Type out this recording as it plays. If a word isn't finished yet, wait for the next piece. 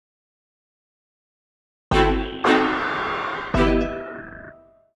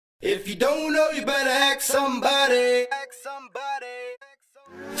If you don't know, you better ask somebody.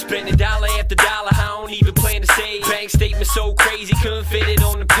 Spending dollar after dollar, I don't even plan to save. Bank statement so crazy, couldn't fit it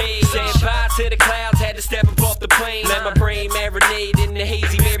on the page. Saying bye to the clouds, had to step up off the plane. Let my brain marinate in the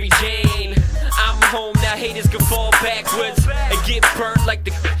hazy Mary Jane. I'm home now, haters can fall backwards and get burnt like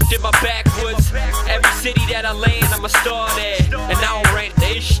the in my backwoods. Every city that I land, I'm a star there. And I don't rent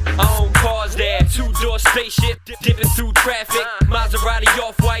ish, I own cars there. Two-door spaceship, dipping through traffic. Maserati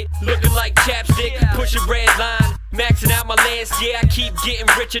off-white, looking like chapstick. Push a red line, maxing out my last year. I keep getting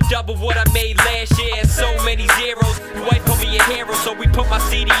richer, double what I made last year. So many zeros, your wife called me a hero, so we put my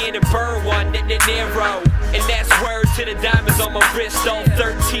CD in a burn one, narrow. And that's word to the diamonds on my wrist. All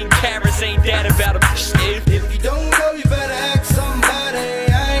 13 carats, ain't that about a shit. If you don't know, you better ask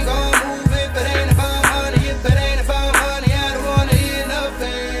somebody. I ain't gonna move if it ain't about money. If it ain't about money, I don't wanna hear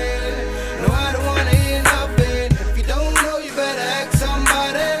nothing. No, I don't wanna hear nothing. If you don't know, you better ask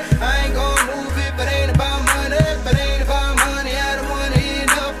somebody. I ain't gonna move if it ain't about money. If it ain't about money, I don't wanna hear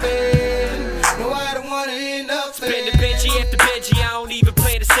nothing. No, I don't wanna hear nothing. Spending Benji after Benji, I don't even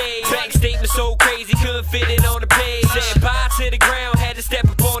plan to save. Bank statement so crazy, couldn't fit it on the page. Said bye to the ground, had to step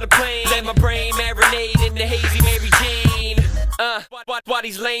up on the plane. Let my brain marinate in the hazy Mary Jane. Why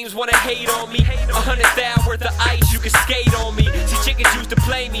these lames wanna hate on me? 100,000 worth of ice, you can skate on me. See, chickens used to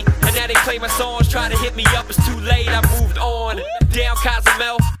play me, and now they play my songs. Try to hit me up, it's too late, I moved on. Down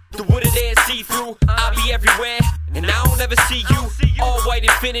Cozumel, the wooded air see-through. I'll be everywhere, and I don't ever see you. All white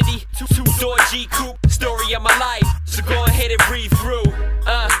infinity, two-door G coupe. Story of my life, so go ahead and read through.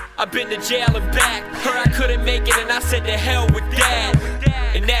 I've been to jail and back. Heard I couldn't make it, and I said to hell with that.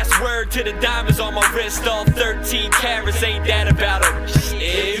 And that's word to the diamonds on my wrist. All 13 carats, ain't that about a shit.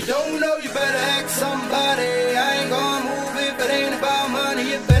 If you don't know, you better ask somebody. I ain't gonna move if it ain't about